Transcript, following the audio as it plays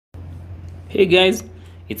Hey guys,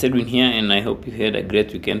 it's Edwin here and I hope you had a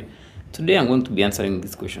great weekend. Today I'm going to be answering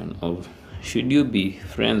this question of should you be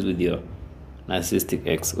friends with your narcissistic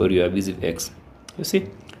ex or your abusive ex? You see,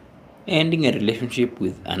 ending a relationship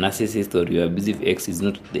with a narcissist or your abusive ex is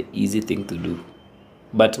not the easy thing to do.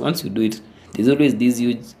 But once you do it, there's always this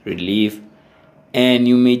huge relief and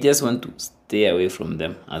you may just want to stay away from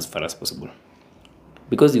them as far as possible.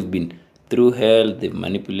 Because you've been through hell, they've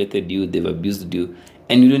manipulated you, they've abused you,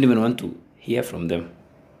 and you don't even want to hear from them.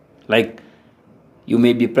 Like, you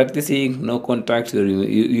may be practicing no contact, or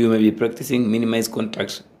you may be practicing minimized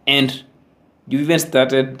contact, and you even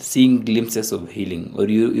started seeing glimpses of healing, or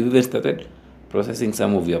you even started processing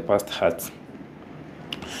some of your past hurts.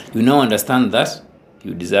 You now understand that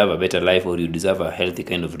you deserve a better life or you deserve a healthy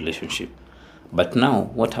kind of relationship. But now,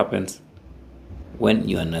 what happens when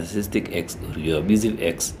your narcissistic ex or your abusive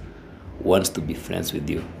ex wants to be friends with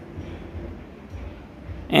you?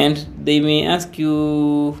 And they may ask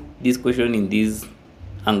you this question in this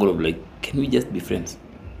angle of like, can we just be friends?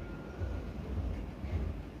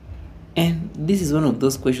 And this is one of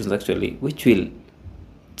those questions actually which will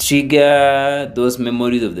trigger those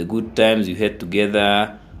memories of the good times you had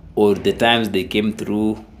together, or the times they came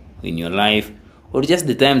through in your life, or just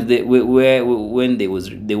the times when they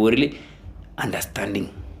were really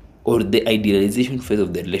understanding, or the idealization phase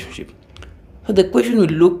of the relationship. So the question will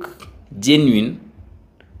look genuine,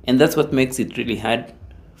 and that's what makes it really hard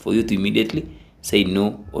for you to immediately say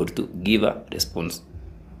no or to give a response.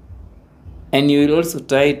 And you will also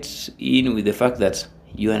tie it in with the fact that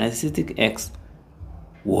your narcissistic ex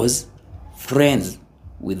was friends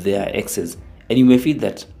with their exes, and you may feel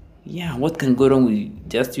that, yeah, what can go wrong with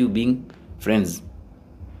just you being friends?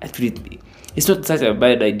 Actually, it's not such a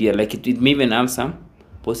bad idea. Like, it may even have some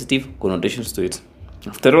positive connotations to it.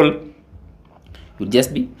 After all, you'll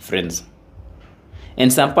just be friends.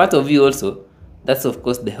 And some part of you also, that's of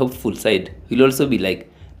course the helpful side, will also be like,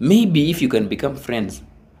 maybe if you can become friends,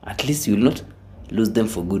 at least you'll not lose them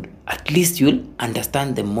for good. At least you'll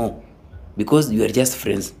understand them more because you are just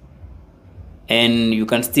friends. And you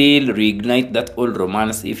can still reignite that old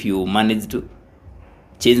romance if you manage to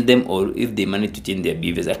change them, or if they manage to change their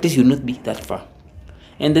behaviors. At least you'll not be that far.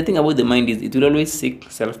 And the thing about the mind is it will always seek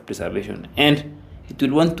self-preservation, and it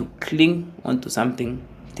will want to cling onto something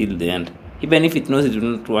till the end. Even if it knows it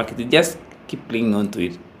will not work, it will just keep clinging on to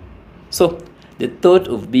it. So the thought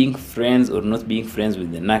of being friends or not being friends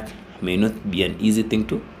with the narc may not be an easy thing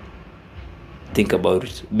to think about.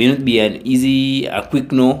 It may not be a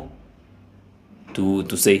quick no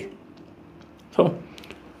to say. So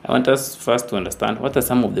I want us first to understand what are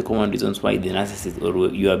some of the common reasons why the narcissist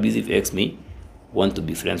or your abusive ex may want to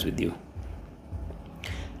be friends with you.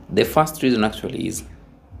 The first reason actually is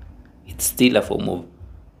it's still a form of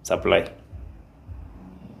supply.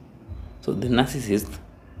 So the narcissist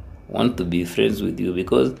want to be friends with you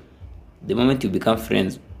because the moment you become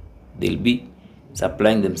friends, they'll be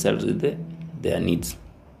supplying themselves with their needs.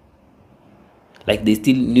 Like, they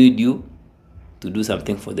still need you to do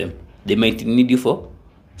something for them. They might need you for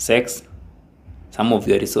sex, some of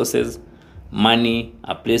your resources, money,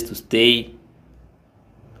 a place to stay,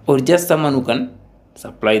 or just someone who can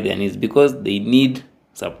supply their needs, because they need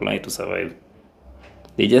supply to survive.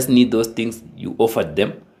 They just need those things you offered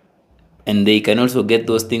them, and they can also get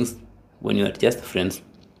those things when you are just friends.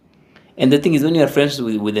 And the thing is, when you are friends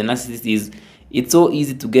with a narcissist, it's so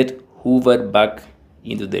easy to get hoovered back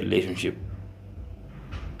into the relationship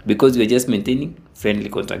because you are just maintaining friendly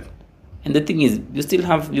contact. And the thing is,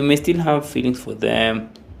 you may still have feelings for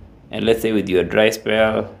them, and let's say with your dry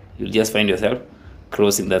spell, you'll just find yourself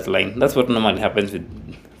crossing that line. That's what normally happens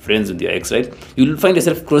with friends with your ex, right? You'll find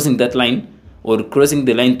yourself crossing that line, or crossing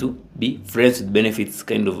the line to be friends with benefits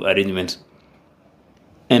kind of arrangement.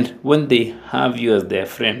 And when they have you as their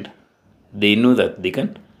friend, they know that they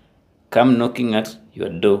can come knocking at your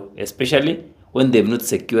door, especially when they've not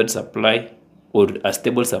secured supply or a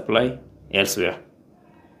stable supply elsewhere.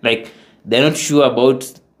 Like, they're not sure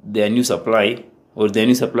about their new supply, or their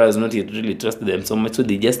new supplier has not yet really trusted them so much, so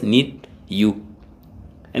they just need you.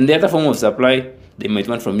 And the other form of supply they might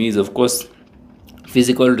want from you is, of course,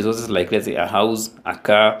 physical resources, like, let's say, a house, a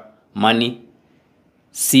car, money,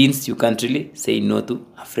 since you can't really say no to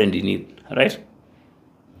a friend in need, right?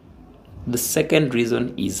 The second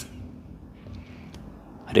reason is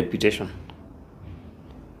reputation.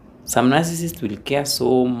 Some narcissists will care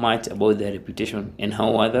so much about their reputation and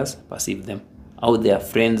how others perceive them, how their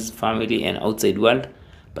friends, family, and outside world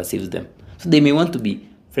perceives them. So they may want to be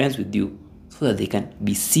friends with you so that they can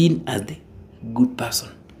be seen as the good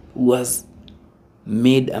person who has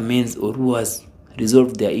made amends or who has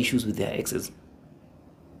resolved their issues with their exes.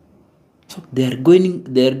 So they are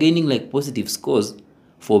gaining like positive scores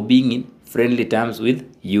for being in friendly terms with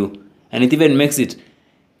you. And it even makes it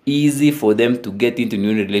easy for them to get into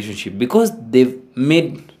new relationship because they've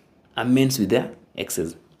made amends with their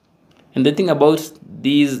exes. And the thing about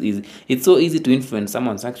this is it's so easy to influence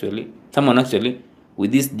someone actually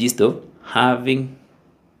with this gist of having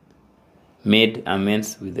made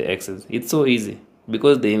amends with the exes. It's so easy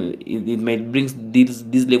because it might bring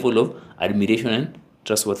this level of admiration and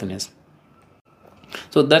trustworthiness.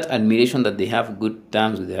 So that admiration that they have good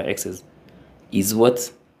terms with their exes is what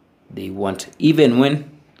they want, even when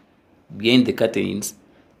behind the curtains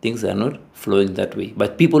things are not flowing that way.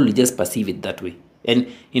 But people will just perceive it that way. And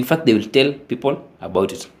in fact, they will tell people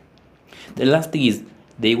about it. The last thing is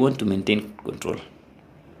they want to maintain control.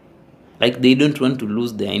 Like they don't want to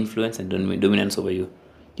lose their influence and dominance over you.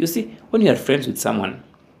 You see, when you are friends with someone,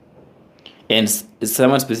 and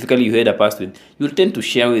someone specifically you had a past with, you'll tend to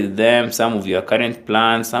share with them some of your current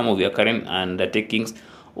plans, some of your current undertakings,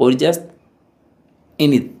 or just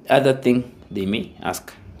any other thing they may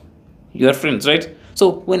ask. You are friends, right?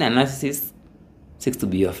 So when a narcissist seeks to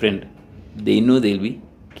be your friend, they know they'll be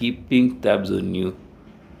keeping tabs on you,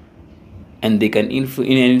 and they can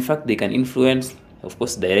in fact they can influence, of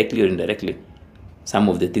course, directly or indirectly, some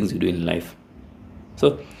of the things you do in life.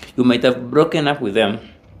 So you might have broken up with them,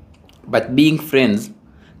 but being friends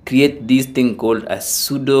create this thing called a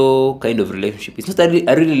pseudo kind of relationship. It's not a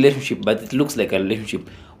real relationship, but it looks like a relationship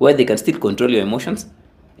where they can still control your emotions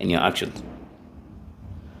and your actions.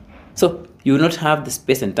 So you will not have the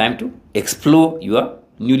space and time to explore your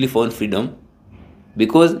newly found freedom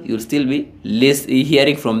because you'll still be less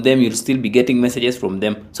hearing from them, you'll still be getting messages from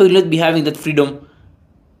them. So you'll not be having that freedom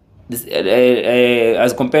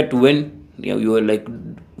as compared to when you are like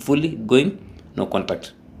fully going no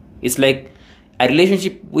contact. It's like a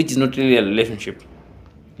relationship which is not really a relationship.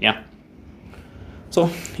 Yeah. So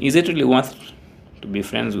is it really worth to be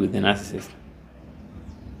friends with a narcissist?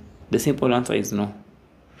 The simple answer is no.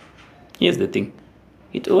 Here's the thing.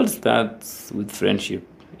 It all starts with friendship,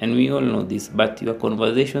 and we all know this, but your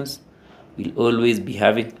conversations will always be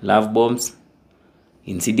having love bombs,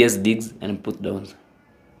 insidious digs, and put downs.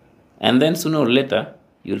 And then sooner or later,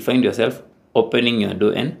 you'll find yourself opening your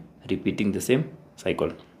door and repeating the same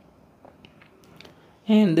cycle.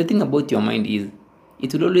 And the thing about your mind is,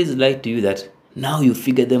 it will always lie to you that now you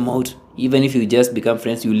figure them out. Even if you just become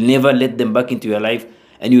friends, you'll never let them back into your life,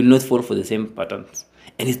 and you'll not fall for the same patterns.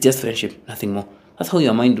 And it's just friendship, nothing more. That's how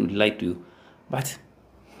your mind will lie to you. But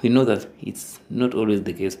we know that it's not always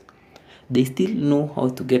the case. They still know how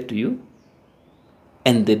to get to you,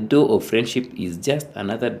 and the door of friendship is just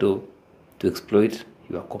another door to exploit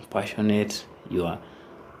your compassionate, your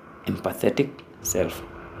empathetic self.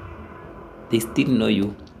 They still know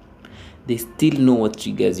you. They still know what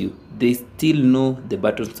triggers you. They still know the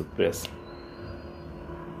buttons to press.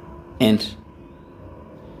 And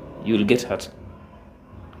you'll get hurt.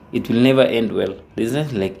 It will never end well. There's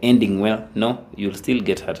nothing like ending well. No, you'll still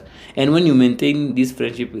get hurt. And when you maintain this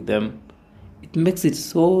friendship with them, it makes it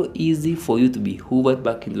so easy for you to be hoovered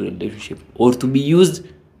back into a relationship or to be used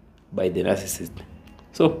by the narcissist.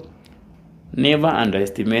 So never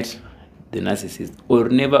underestimate the narcissist, or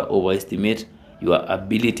never overestimate your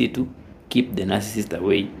ability to keep the narcissist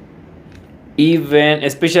away, even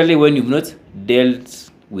especially when you've not dealt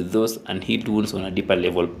with those unhealed wounds on a deeper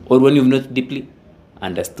level, or when you've not deeply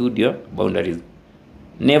understood your boundaries.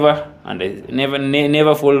 Never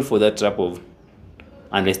fall for that trap of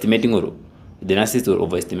underestimating or the narcissist or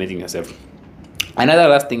overestimating yourself. Another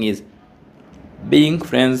last thing is, being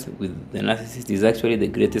friends with the narcissist is actually the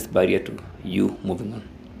greatest barrier to you moving on.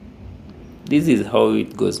 This is how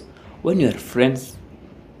it goes. When you are friends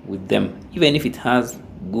with them, even if it has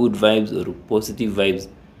good vibes or positive vibes,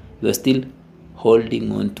 you are still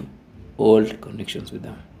holding on to old connections with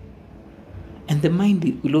them. And the mind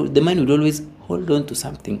will always hold on to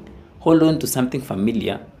something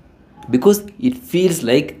familiar, because it feels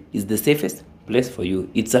like it's the safest place for you.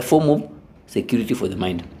 It's a form of security for the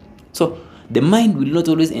mind. So the mind will not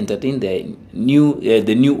always entertain the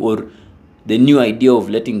new idea of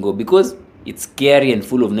letting go, because it's scary and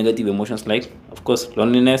full of negative emotions like, of course,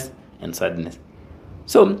 loneliness and sadness.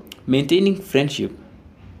 So maintaining friendship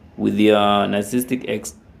with your narcissistic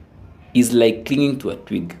ex is like clinging to a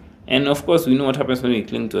twig. And of course, we know what happens when you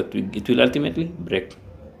cling to a twig. It will ultimately break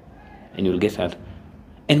and you'll get hurt.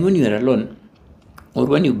 And when you are alone, or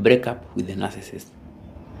when you break up with the narcissist,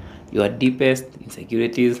 your deepest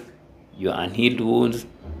insecurities, your unhealed wounds,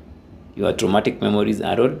 your traumatic memories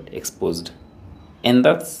are all exposed. And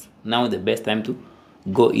that's now the best time to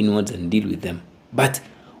go inwards and deal with them. But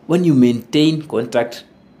when you maintain contact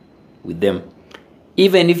with them,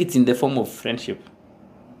 even if it's in the form of friendship.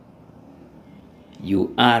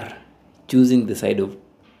 You are choosing the side of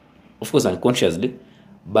course, unconsciously,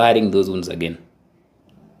 barring those wounds again.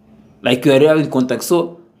 Like you are having contact,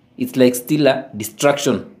 so it's like still a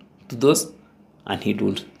distraction to those unhealed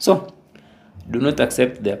wounds. So do not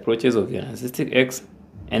accept the approaches of your narcissistic ex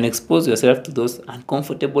and expose yourself to those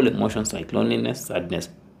uncomfortable emotions like loneliness, sadness,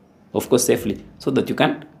 of course safely, so that you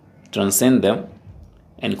can transcend them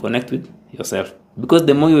and connect with yourself. Because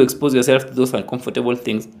the more you expose yourself to those uncomfortable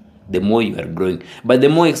things, the more you are growing. But the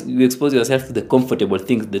more you expose yourself to the comfortable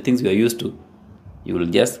things, the things you are used to, you will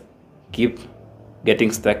just keep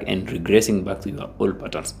getting stuck and regressing back to your old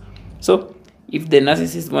patterns. So if the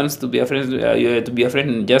narcissist wants to be a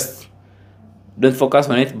friend, just don't focus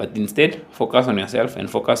on it, but instead focus on yourself and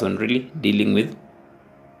focus on really dealing with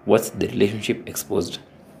what's the relationship exposed.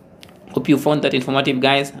 Hope you found that informative,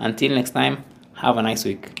 guys. Until next time, have a nice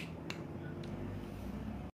week.